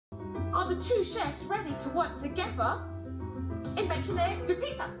Are the two chefs ready to work together in making their good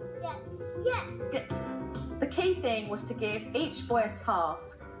pizza? Yes. Yes. Good. The key thing was to give each boy a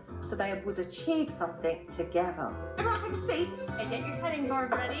task so they would achieve something together. Everyone take a seat. Okay, get your cutting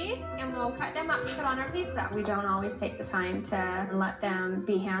board ready and we'll cut them up to put on our pizza. We don't always take the time to let them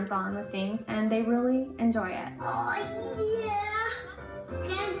be hands-on with things, and they really enjoy it. Oh, yeah.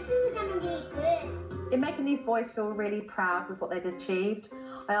 Okay, this is gonna be good. In making these boys feel really proud with what they'd achieved,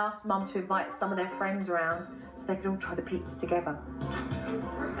 I asked Mum to invite some of their friends around so they could all try the pizza together.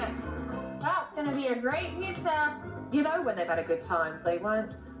 Perfect. That's gonna be a great pizza. You know when they've had a good time. They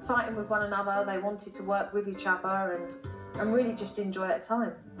weren't fighting with one another, they wanted to work with each other and really just enjoy that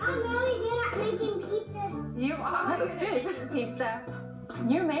time. I'm really good at making pizza. You are. That was good. Pizza.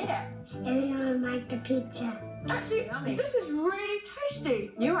 You made it. Everyone liked the pizza. Actually, Yummy. this is really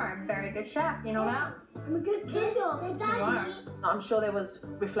tasty. You are a very good chef, you know that? I'm a good kid. I'm sure there was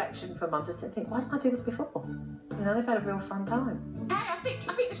reflection for Mum to sit and think, why didn't I do this before? You know, they've had a real fun time. Hey, I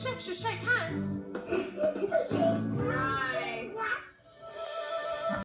think the chefs should shake hands.